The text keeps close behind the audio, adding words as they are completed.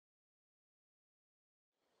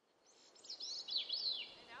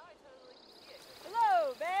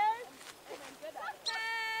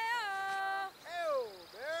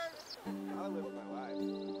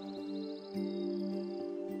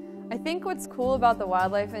think what's cool about the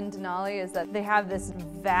wildlife in Denali is that they have this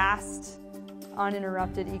vast,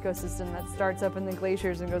 uninterrupted ecosystem that starts up in the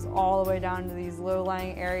glaciers and goes all the way down to these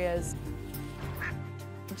low-lying areas.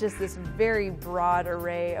 Just this very broad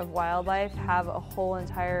array of wildlife have a whole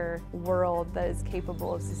entire world that is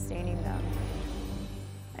capable of sustaining them.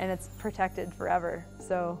 And it's protected forever.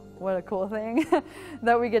 So what a cool thing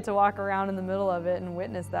that we get to walk around in the middle of it and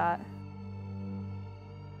witness that.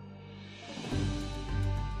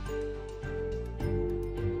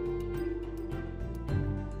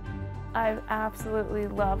 I absolutely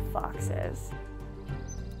love foxes.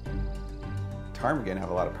 Ptarmigan have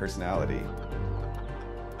a lot of personality.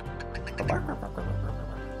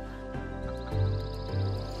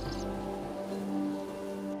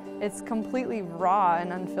 It's completely raw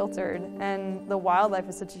and unfiltered, and the wildlife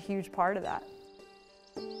is such a huge part of that.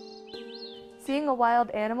 Seeing a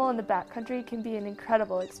wild animal in the backcountry can be an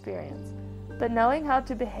incredible experience, but knowing how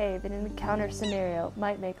to behave in an encounter scenario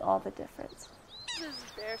might make all the difference. This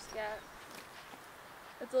is bear scat.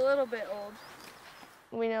 It's a little bit old.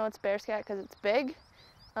 We know it's bear scat because it's big,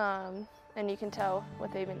 and you can tell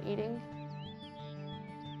what they've been eating.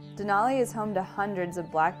 Denali is home to hundreds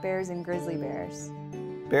of black bears and grizzly bears.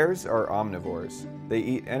 Bears are omnivores. They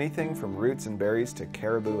eat anything from roots and berries to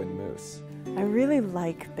caribou and moose. I really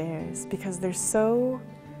like bears because they're so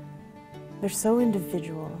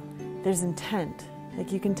individual. There's intent.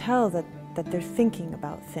 Like you can tell that they're thinking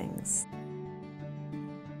about things.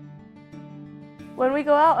 When we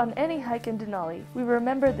go out on any hike in Denali, we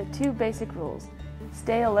remember the two basic rules.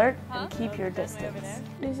 Stay alert and keep your distance.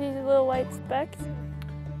 Do you see the little white specks?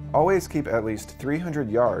 Always keep at least 300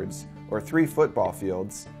 yards or 3 football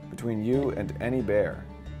fields between you and any bear.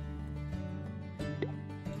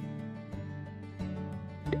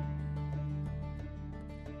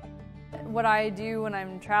 What I do when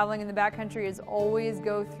I'm traveling in the backcountry is always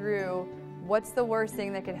go through what's the worst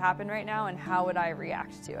thing that could happen right now and how would I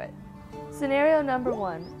react to it. Scenario number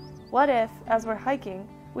 1. What if, as we're hiking,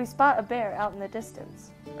 we spot a bear out in the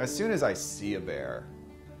distance? As soon as I see a bear,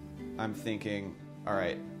 I'm thinking, all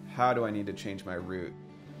right, how do I need to change my route?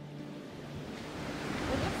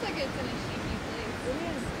 It looks like it's in a sheepy place. It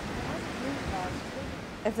is.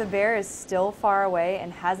 If the bear is still far away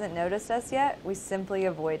and hasn't noticed us yet, we simply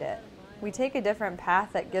avoid it. We take a different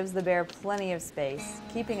path that gives the bear plenty of space,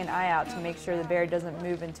 keeping an eye out to make sure the bear doesn't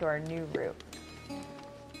move into our new route.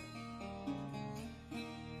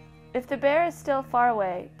 If the bear is still far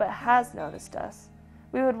away but has noticed us,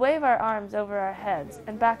 we would wave our arms over our heads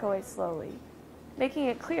and back away slowly, making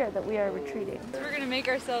it clear that we are retreating. We're going to make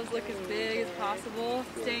ourselves look as big as possible,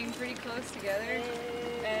 staying pretty close together,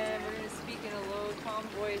 and we're going to speak in a low, calm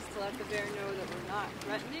voice to let the bear know that we're not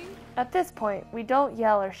threatening. At this point, we don't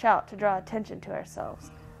yell or shout to draw attention to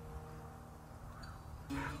ourselves.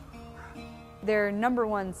 Their number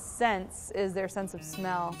one sense is their sense of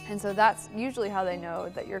smell, and so that's usually how they know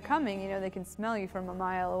that you're coming. You know, they can smell you from a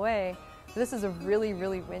mile away. This is a really,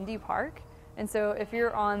 really windy park, and so if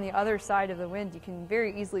you're on the other side of the wind, you can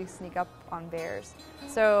very easily sneak up on bears.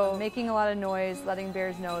 So making a lot of noise, letting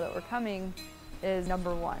bears know that we're coming is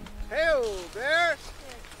number 1. Hey-o, bear!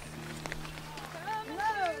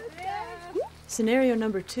 Hello, bear! Scenario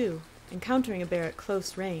number 2, encountering a bear at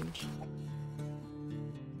close range.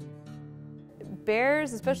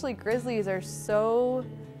 Bears, especially grizzlies, are so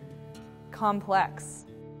complex.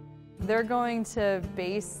 They're going to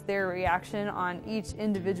base their reaction on each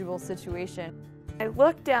individual situation. I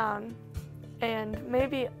look down, and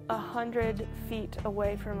maybe 100 feet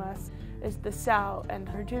away from us is the sow and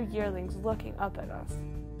her 2 yearlings looking up at us.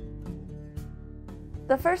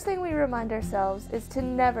 The first thing we remind ourselves is to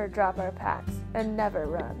never drop our packs and never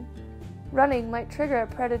run. Running might trigger a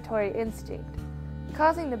predatory instinct,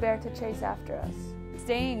 causing the bear to chase after us.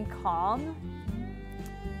 Staying calm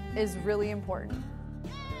is really important.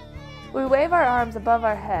 We wave our arms above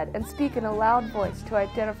our head and speak in a loud voice to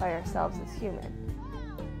identify ourselves as human.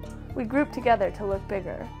 We group together to look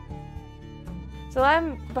bigger. So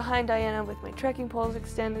I'm behind Diana with my trekking poles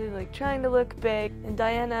extended, like trying to look big, and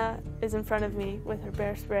Diana is in front of me with her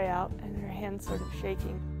bear spray out and her hands sort of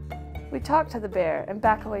shaking. We talk to the bear and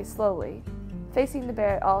back away slowly, facing the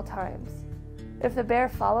bear at all times. If the bear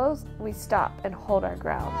follows, we stop and hold our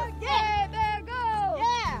ground. Yeah, bear, go!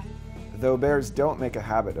 Yeah! Though bears don't make a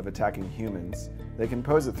habit of attacking humans, they can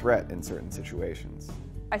pose a threat in certain situations.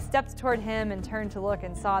 I stepped toward him and turned to look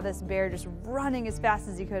and saw this bear just running as fast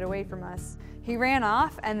as he could away from us. He ran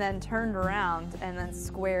off and then turned around and then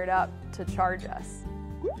squared up to charge us.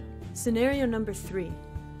 Scenario number 3,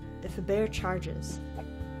 if a bear charges.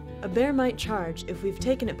 A bear might charge if we've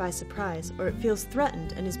taken it by surprise or it feels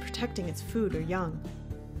threatened and is protecting its food or young.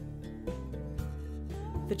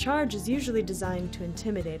 The charge is usually designed to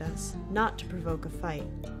intimidate us, not to provoke a fight.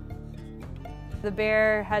 The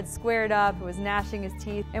bear had squared up, was gnashing his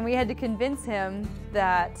teeth, and we had to convince him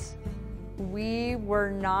that we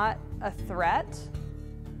were not a threat,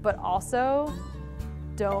 but also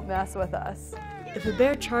don't mess with us. If a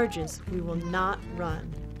bear charges, we will not run.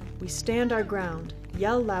 We stand our ground,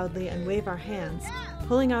 yell loudly, and wave our hands,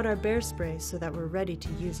 pulling out our bear spray so that we're ready to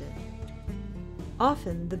use it.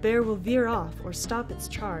 Often, the bear will veer off or stop its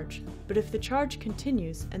charge, but if the charge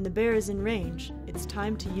continues and the bear is in range, it's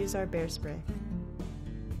time to use our bear spray.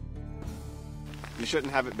 You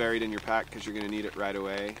shouldn't have it buried in your pack because you're going to need it right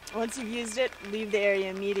away. Once you've used it, leave the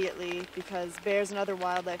area immediately because bears and other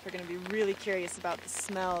wildlife are going to be really curious about the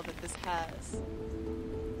smell that this has.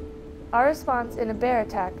 Our response in a bear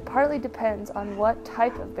attack partly depends on what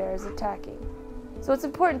type of bear is attacking. So it's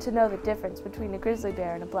important to know the difference between a grizzly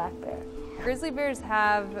bear and a black bear. Grizzly bears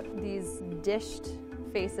have these dished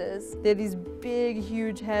faces. They have these big,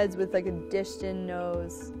 huge heads with like a dished-in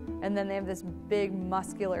nose, and then they have this big,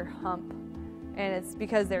 muscular hump. And it's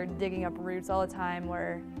because they're digging up roots all the time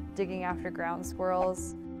or digging after ground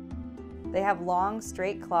squirrels. They have long,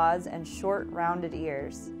 straight claws and short, rounded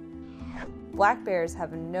ears. Black bears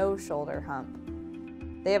have no shoulder hump.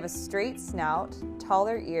 They have a straight snout,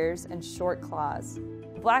 taller ears, and short claws.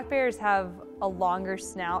 Black bears have a longer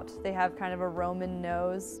snout. They have kind of a Roman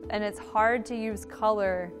nose, and it's hard to use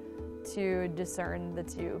color to discern the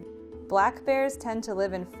two. Black bears tend to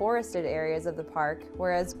live in forested areas of the park,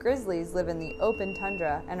 whereas grizzlies live in the open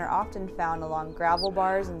tundra and are often found along gravel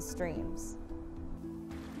bars and streams.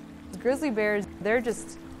 Grizzly bears, they're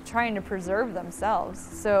just trying to preserve themselves.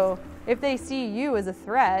 So if they see you as a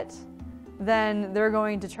threat, then they're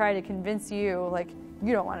going to try to convince you, like,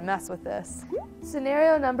 you don't want to mess with this.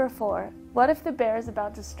 Scenario number 4. What if the bear is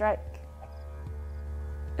about to strike?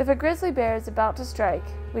 If a grizzly bear is about to strike,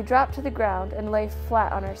 we drop to the ground and lay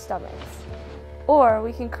flat on our stomachs. Or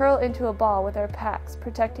we can curl into a ball with our packs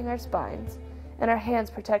protecting our spines and our hands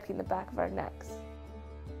protecting the back of our necks.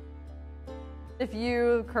 If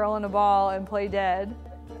you curl in a ball and play dead,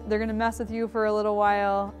 they're going to mess with you for a little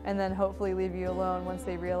while and then hopefully leave you alone once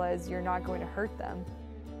they realize you're not going to hurt them.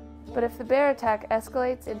 But if the bear attack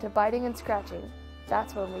escalates into biting and scratching,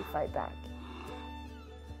 that's when we fight back.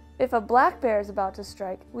 If a black bear is about to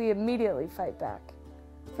strike, we immediately fight back.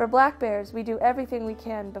 For black bears, we do everything we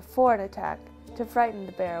can before an attack to frighten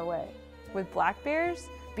the bear away. With black bears,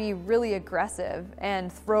 be really aggressive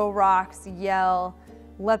and throw rocks, yell,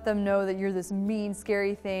 let them know that you're this mean,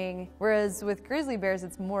 scary thing. Whereas with grizzly bears,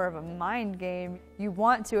 it's more of a mind game. You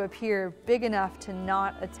want to appear big enough to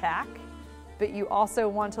not attack, but you also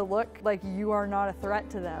want to look like you are not a threat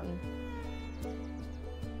to them.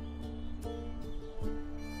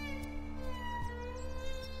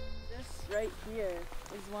 This right here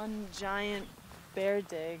is one giant bear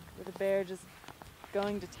dig with a bear just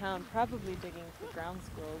going to town, probably digging for ground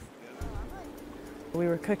squirrels. We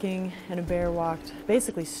were cooking and a bear walked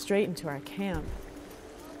basically straight into our camp.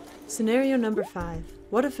 Scenario number 5.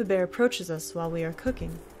 What if a bear approaches us while we are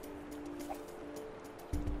cooking?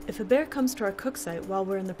 If a bear comes to our cook site while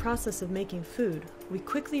we're in the process of making food, we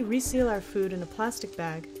quickly reseal our food in a plastic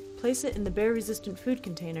bag, place it in the bear-resistant food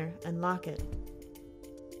container, and lock it.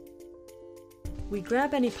 We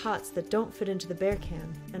grab any pots that don't fit into the bear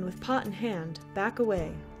can, and with pot in hand, back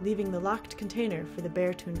away, leaving the locked container for the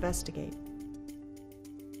bear to investigate.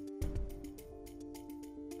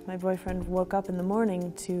 My boyfriend woke up in the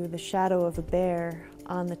morning to the shadow of a bear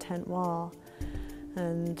on the tent wall,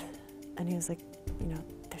 and he was like, you know,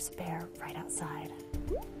 there's a bear right outside.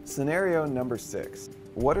 Scenario number 6.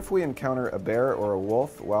 What if we encounter a bear or a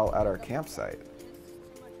wolf while at our campsite?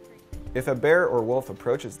 If a bear or wolf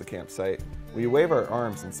approaches the campsite, we wave our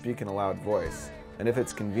arms and speak in a loud voice, and if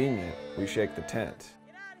it's convenient, we shake the tent.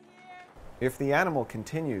 If the animal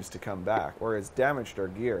continues to come back or has damaged our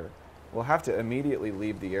gear, we'll have to immediately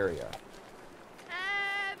leave the area.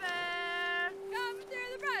 Hey bear, come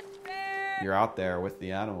through the brush, bear! You're out there with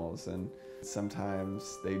the animals, and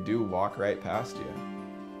sometimes they do walk right past you.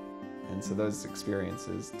 And so those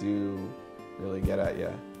experiences do really get at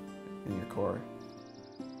you in your core.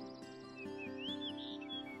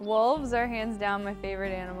 Wolves are hands down my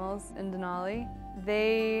favorite animals in Denali.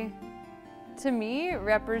 They, to me,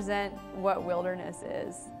 represent what wilderness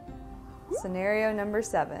is. Scenario number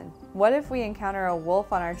 7. What if we encounter a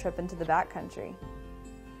wolf on our trip into the backcountry?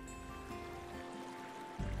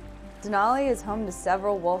 Denali is home to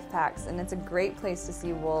several wolf packs, and it's a great place to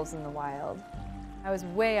see wolves in the wild. I was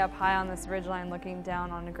way up high on this ridgeline looking down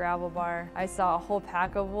on a gravel bar. I saw a whole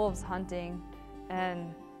pack of wolves hunting,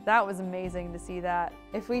 and That was amazing to see that.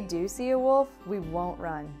 If we do see a wolf, we won't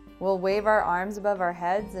run. We'll wave our arms above our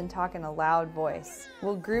heads and talk in a loud voice.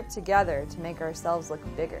 We'll group together to make ourselves look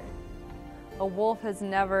bigger. A wolf has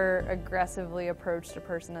never aggressively approached a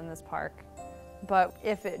person in this park, but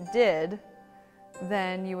if it did,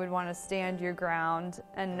 then you would want to stand your ground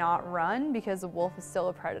and not run because a wolf is still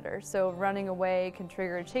a predator. So running away can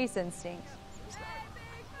trigger a chase instinct.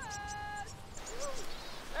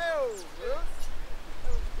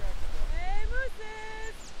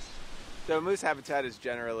 So moose habitat is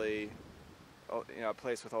generally a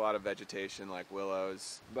place with a lot of vegetation like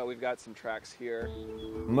willows, but we've got some tracks here.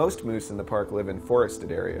 Most moose in the park live in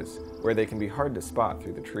forested areas where they can be hard to spot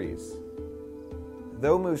through the trees.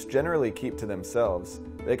 Though moose generally keep to themselves,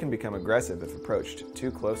 they can become aggressive if approached too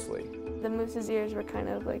closely. The moose's ears were kind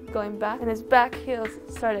of like going back, and his back heels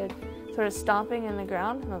started sort of stomping in the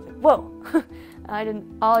ground, and I was like, whoa!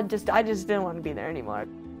 I just didn't want to be there anymore.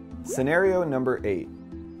 Scenario number 8.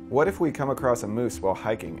 What if we come across a moose while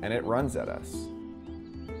hiking and it runs at us?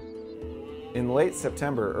 In late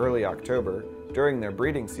September, early October, during their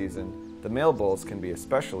breeding season, the male bulls can be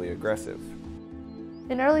especially aggressive.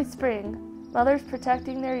 In early spring, mothers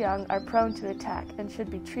protecting their young are prone to attack and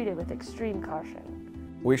should be treated with extreme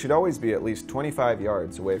caution. We should always be at least 25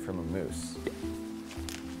 yards away from a moose.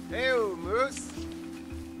 Hey, moose!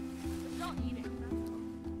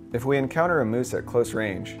 If we encounter a moose at close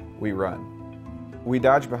range, we run. We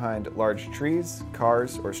dodge behind large trees,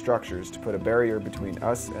 cars, or structures to put a barrier between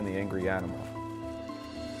us and the angry animal.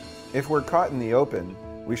 If we're caught in the open,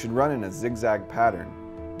 we should run in a zigzag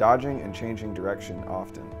pattern, dodging and changing direction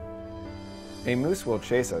often. A moose will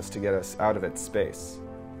chase us to get us out of its space.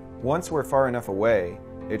 Once we're far enough away,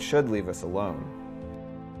 it should leave us alone.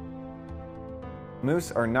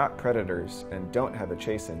 Moose are not predators and don't have a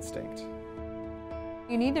chase instinct.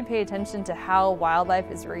 You need to pay attention to how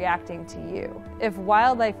wildlife is reacting to you. If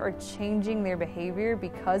wildlife are changing their behavior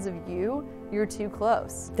because of you, you're too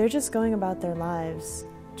close. They're just going about their lives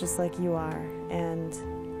just like you are, and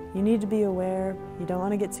you need to be aware. You don't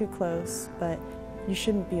want to get too close, but you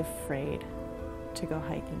shouldn't be afraid to go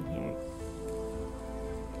hiking here.